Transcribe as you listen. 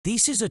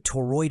This is a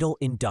toroidal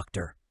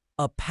inductor,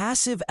 a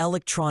passive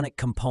electronic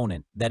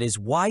component that is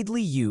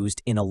widely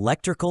used in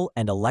electrical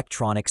and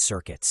electronic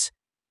circuits.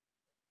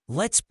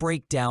 Let's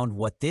break down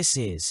what this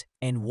is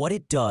and what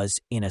it does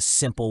in a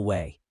simple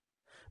way.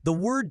 The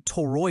word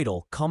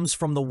toroidal comes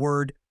from the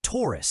word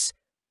torus,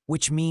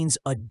 which means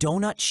a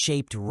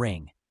donut-shaped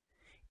ring.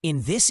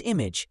 In this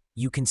image,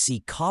 you can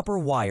see copper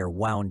wire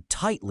wound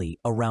tightly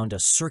around a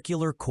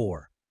circular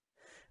core.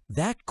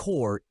 That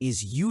core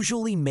is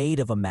usually made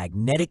of a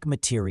magnetic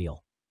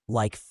material,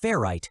 like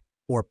ferrite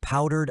or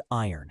powdered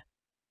iron.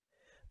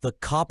 The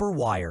copper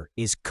wire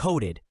is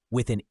coated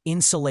with an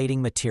insulating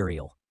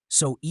material,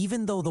 so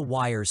even though the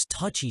wires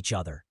touch each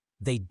other,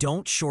 they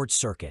don't short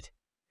circuit.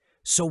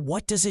 So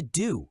what does it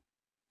do?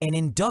 An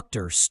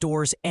inductor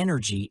stores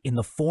energy in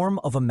the form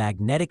of a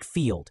magnetic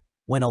field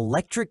when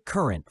electric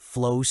current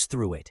flows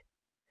through it.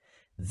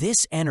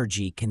 This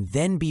energy can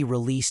then be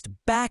released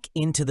back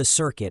into the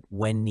circuit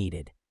when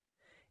needed.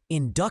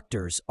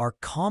 Inductors are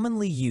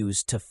commonly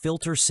used to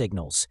filter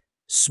signals,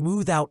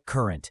 smooth out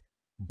current,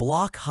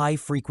 block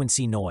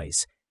high-frequency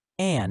noise,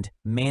 and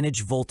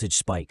manage voltage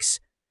spikes.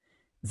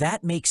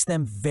 That makes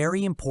them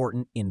very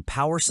important in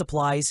power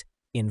supplies,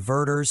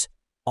 inverters,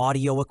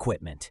 audio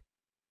equipment,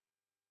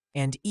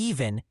 and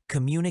even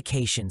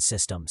communication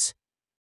systems.